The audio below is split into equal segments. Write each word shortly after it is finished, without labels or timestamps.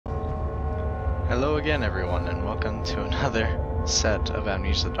Hello again everyone, and welcome to another set of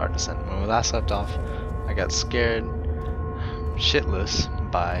Amnesia the Dark Descent. When we last left off, I got scared shitless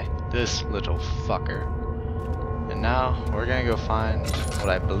by this little fucker. And now, we're gonna go find what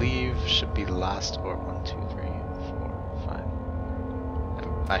I believe should be the last door. 1, 2, 3, 4,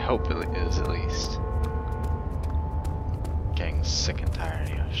 5. I hope it is at least. Getting sick and tired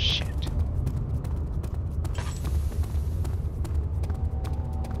of your shit.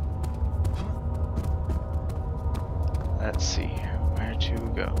 Let's see where to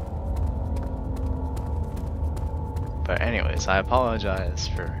go. But anyways, I apologize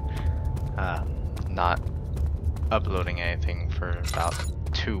for not uploading anything for about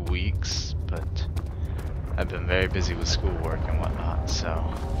 2 weeks, but I've been very busy with schoolwork and whatnot, so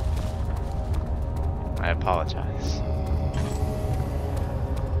I apologize.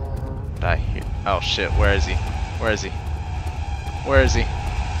 But I hear— oh shit, where is he? Where is he? Where is he?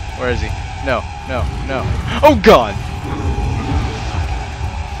 Where is he? No, no, no. Oh god!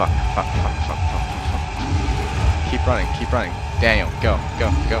 Fuck, fuck, fuck, fuck, fuck, fuck. Keep running, keep running. Daniel, go,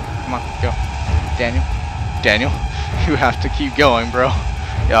 go, go. Come on, go. Daniel, Daniel, you have to keep going, bro.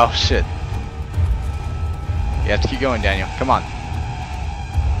 Oh shit. You have to keep going, Daniel. Come on.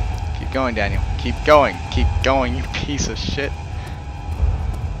 Keep going, Daniel. Keep going, you piece of shit.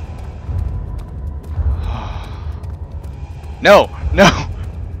 No, no.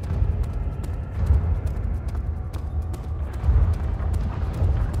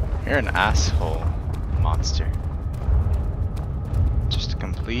 You're an asshole, monster. Just a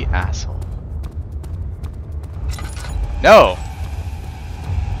complete asshole. No!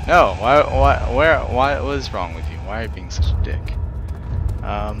 No, what was wrong with you? Why are you being such a dick?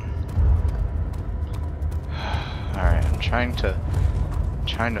 Alright, I'm trying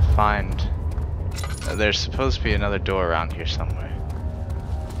to find— there's supposed to be another door around here somewhere.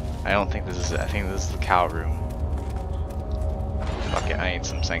 I don't think this is it. I think this is the cow room. Fuck it, I need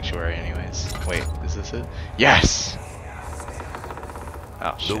some sanctuary anyways. Wait, is this it? Yes!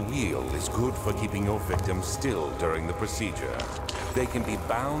 Oh shit. The wheel is good for keeping your victims still during the procedure. They can be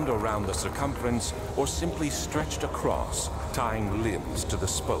bound around the circumference or simply stretched across, tying limbs to the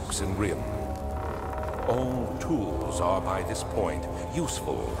spokes and rim. All tools are by this point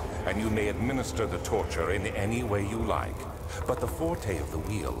useful, and you may administer the torture in any way you like. But the forte of the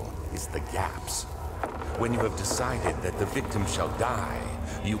wheel is the gaps. When you have decided that the victim shall die,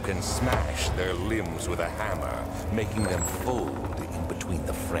 you can smash their limbs with a hammer, making them fold in between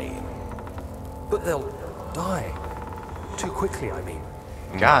the frame. But they'll die. Too quickly, I mean.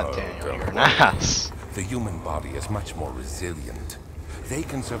 God damn, you're an ass. The human body is much more resilient. They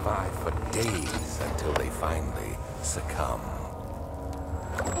can survive for days until they finally succumb.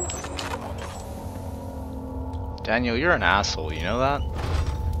 Daniel, you're an asshole, you know that?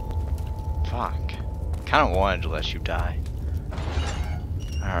 Fuck. Kinda wanted to let you die.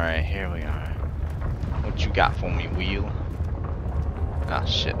 Alright, here we are. What you got for me, wheel? Ah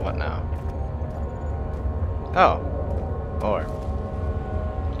shit, what now? Oh. Or.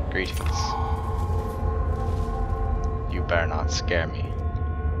 Greetings. You better not scare me.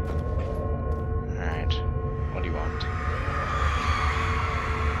 Alright. What do you want?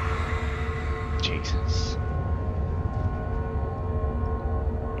 Jesus.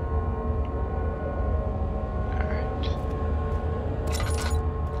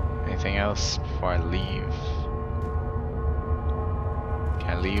 Anything else before I leave? Can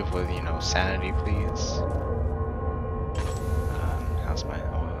I leave with, you know, sanity, please? How's my—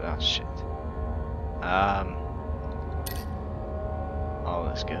 oh shit. All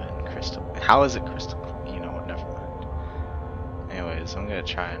is good. Crystal. How is it crystal? You know what? Never mind. Anyways, I'm gonna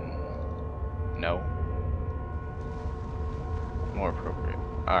try and— no. More appropriate.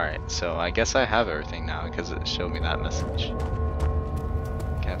 Alright, so I guess I have everything now because it showed me that message.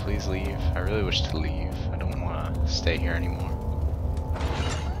 Can I please leave? I really wish to leave. I don't want to stay here anymore.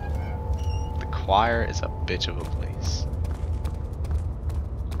 The choir is a bitch of a place.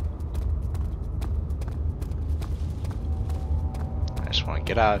 I just want to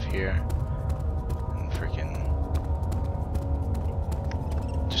get out of here and freaking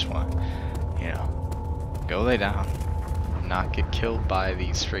just want to, you know, go lay down, not get killed by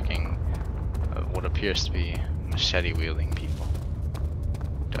these freaking what appears to be machete wielding people.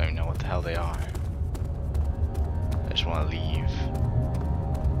 Don't even know what the hell they are. I just want to leave.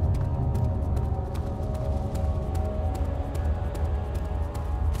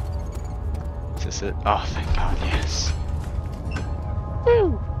 Is this it? Oh, thank God, yes.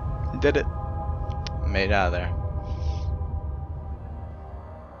 Woo! Did it. Made it out of there.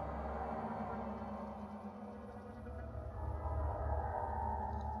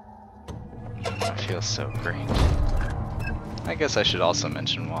 it feels so great. I guess I should also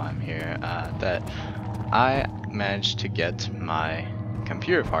mention while I'm here that I managed to get my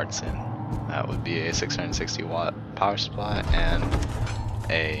computer parts in. That would be a 660 watt power supply and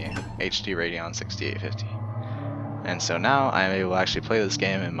a HD Radeon 6850. And so now I'm able to actually play this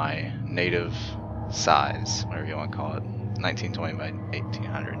game in my native size, whatever you want to call it, 1920 by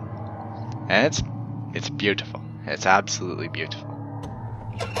 1800. And it's beautiful. It's absolutely beautiful.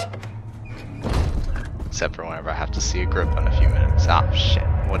 Except for whenever I have to see a grip in a few minutes. Oh shit,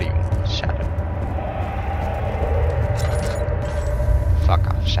 what do you want, Shadow? Fuck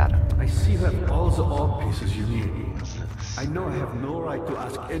off, Shadow. I see you have all the orb pieces you need. I know I have no right to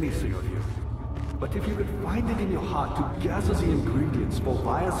ask anything of you. But if you could find it in your heart to gather the ingredients for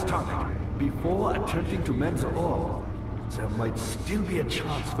Vire's tonic before attempting to mend the orb, there might still be a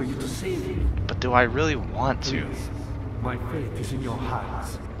chance for you to save it. But do I really want to? Please, my fate is in your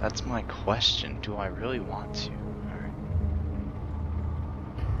hands. That's my question. Do I really want to? Alright.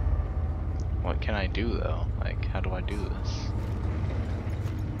 What can I do though? Like, how do I do this?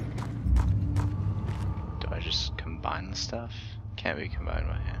 Do I just combine the stuff? Can't be combined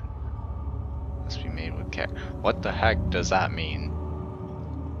by hand. Must be made with care. What the heck does that mean?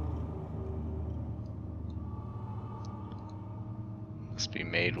 Must be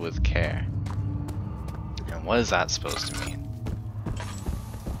made with care. And what is that supposed to mean?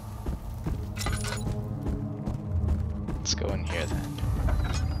 Let's go in here then.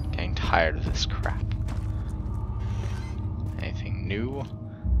 Getting tired of this crap. Anything new?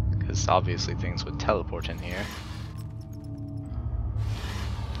 Because obviously things would teleport in here.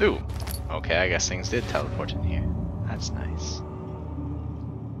 Ooh! Okay, I guess things did teleport in here. That's nice.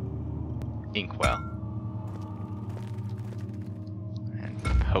 Inkwell. And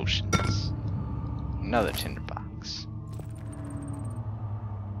potions. Another tinderbox.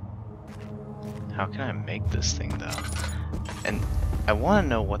 How can I make this thing though? And I want to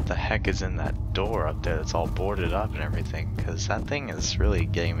know what the heck is in that door up there that's all boarded up and everything, because that thing is really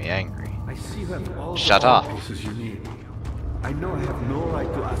getting me angry. I see you have all Shut the up. orb pieces you need. I know I have no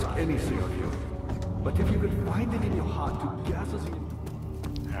right to ask anything of you. But if you could find it in your heart to gather the...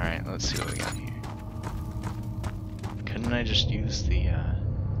 Alright, let's see what we got here. Couldn't I just use the,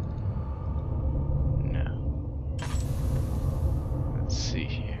 No. Let's see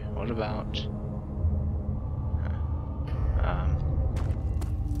here. What about...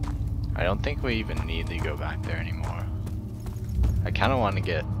 I don't think we even need to go back there anymore. I kind of want to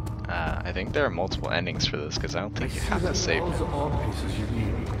get... I think there are multiple endings for this, because I don't think you have to save all it. the orb pieces you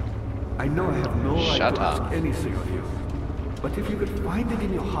need. I know I have no right Shut to up. ask anything of you. But if you could find it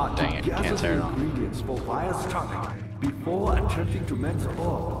in your heart Dang to it, gather can't the tear it off. ingredients for Vire's tonic before attempting to mend the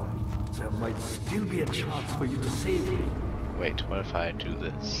orb, there might still be a chance for you to save it. Wait, what if I do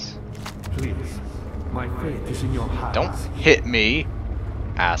this? Please, my fate is in your hands. Don't hit me,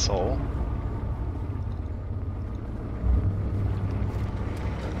 asshole.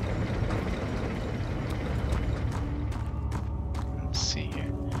 Let's see here.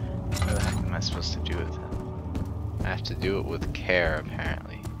 What the heck am I supposed to do with it? I have to do it with care,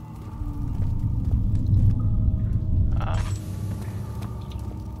 apparently. Oh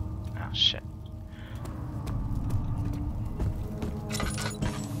shit.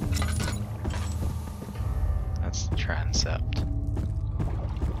 That's the transept.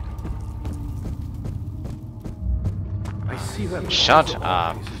 I see that Shut all the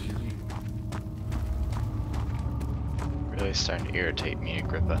up. orb pieces you need. Really starting to irritate me,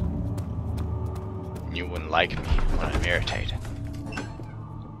 Agrippa. You wouldn't like me when I'm irritated.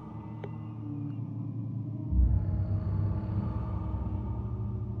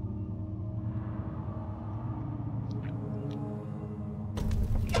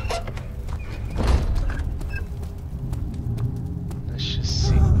 Let's just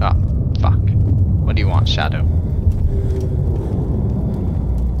see. Oh, fuck. What do you want, Shadow?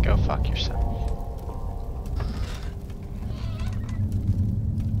 Go fuck yourself.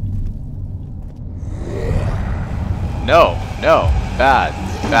 No, no, bad,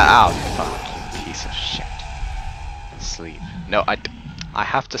 ow, fuck, you piece of shit. Sleep. No, I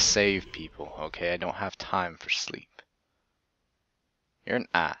have to save people, okay? I don't have time for sleep. You're an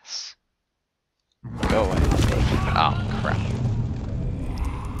ass. Go away. Oh, crap.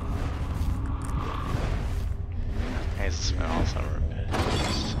 Hey, this is also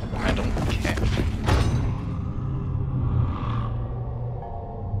repetitive. I don't care.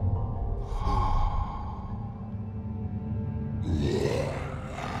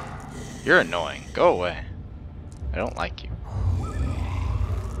 You're annoying. Go away. I don't like you.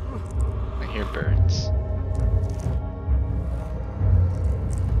 I hear birds.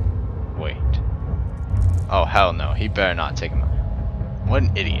 Wait. Oh hell no, he better not take my... What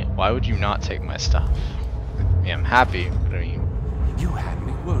an idiot. Why would you not take my stuff? Yeah, I'm happy, but I mean... You had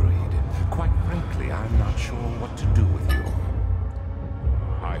me worried. Quite frankly, I'm not sure what to do with you.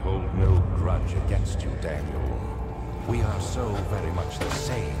 I hold no grudge against you, Daniel. We are so very much the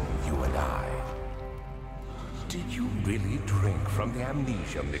same, you and I. Did you really drink from the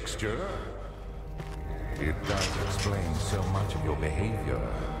amnesia mixture? It does explain so much of your behavior.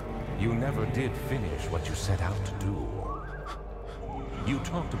 You never did finish what you set out to do. You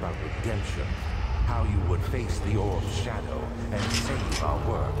talked about redemption, how you would face the orb's shadow and save our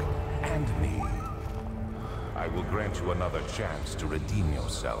work, and me. I will grant you another chance to redeem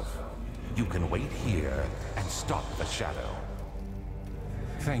yourself. You can wait here and stop the shadow.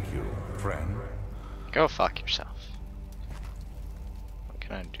 Thank you, friend. Go fuck yourself. What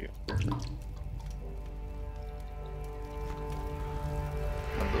can I do?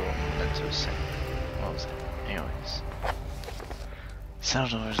 A little memento sync. What was that? Anyways. Cell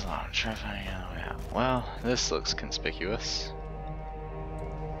doors locked. Try finding another way out. Well, this looks conspicuous.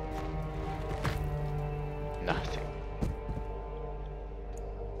 Nothing.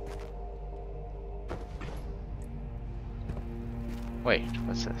 Wait,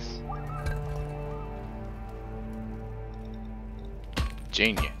 what's this?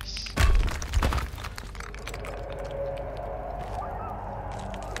 Genius.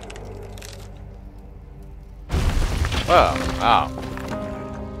 Whoa, wow.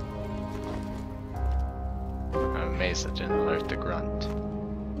 I'm amazed it didn't alert the grunt.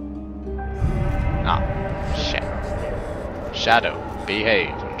 Ah, shit. Shadow, behave.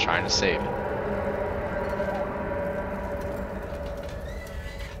 I'm trying to save it.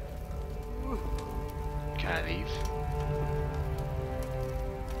 Can I leave?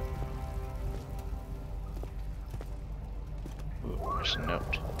 Ooh, where's the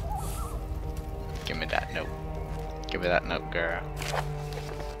note? Give me that note. Give me that note, girl.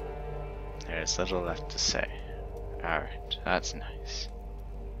 There's little left to say. Alright, that's nice.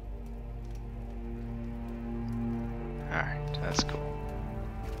 Alright, that's cool.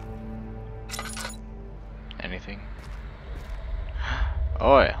 Anything?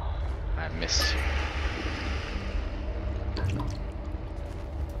 Oil. I miss you.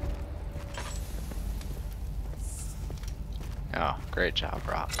 Oh, great job,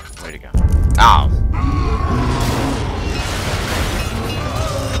 Rob. Way to go. Ow!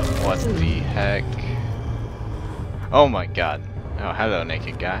 What the heck? Oh my god. Oh, hello,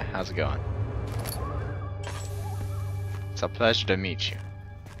 naked guy. How's it going? It's a pleasure to meet you.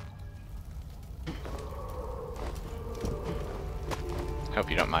 Hope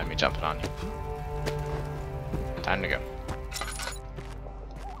you don't mind me jumping on you. Time to go.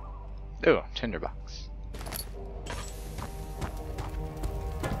 Ooh, tinderbox.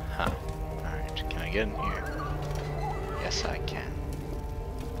 Huh. Alright, can I get in here? Yes, I can.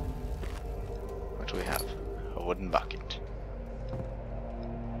 What do we have? A wooden bucket.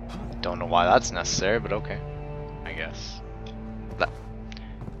 Don't know why that's necessary, but okay. I guess.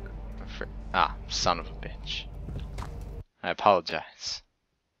 Ah, son of a bitch. I apologize.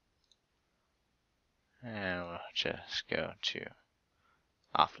 And we'll just go to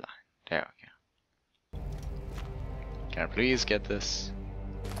offline. There we go. Can I please get this?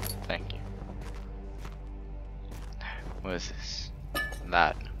 Thank you. What is this?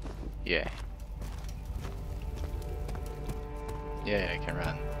 That. Yay. Yay, I can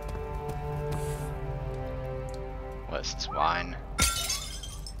run. What's this? Wine?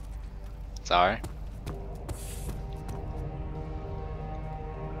 Sorry.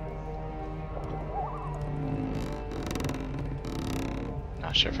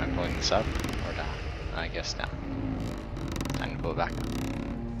 Not sure if I'm pulling this up or not. I guess not. Time to pull it back up.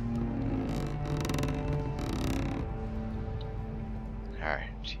 Alright,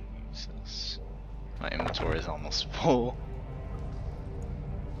 Jesus. My inventory is almost full.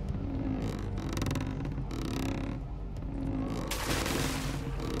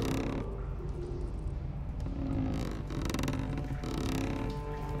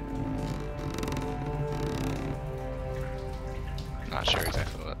 Not sure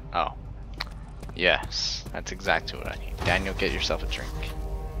exactly what. Oh. Yes, that's exactly what I need. Daniel, get yourself a drink.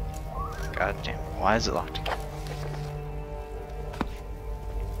 God damn it. Why is it locked again?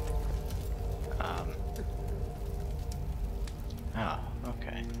 Oh,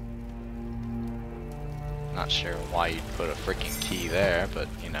 okay. Not sure why you'd put a freaking key there, but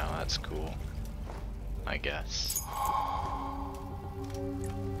you know, that's cool. I guess.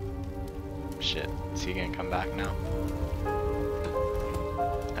 Shit, is he gonna come back now?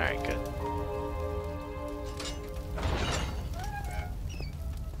 Alright, good.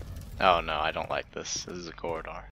 Oh no, I don't like this. This is a corridor.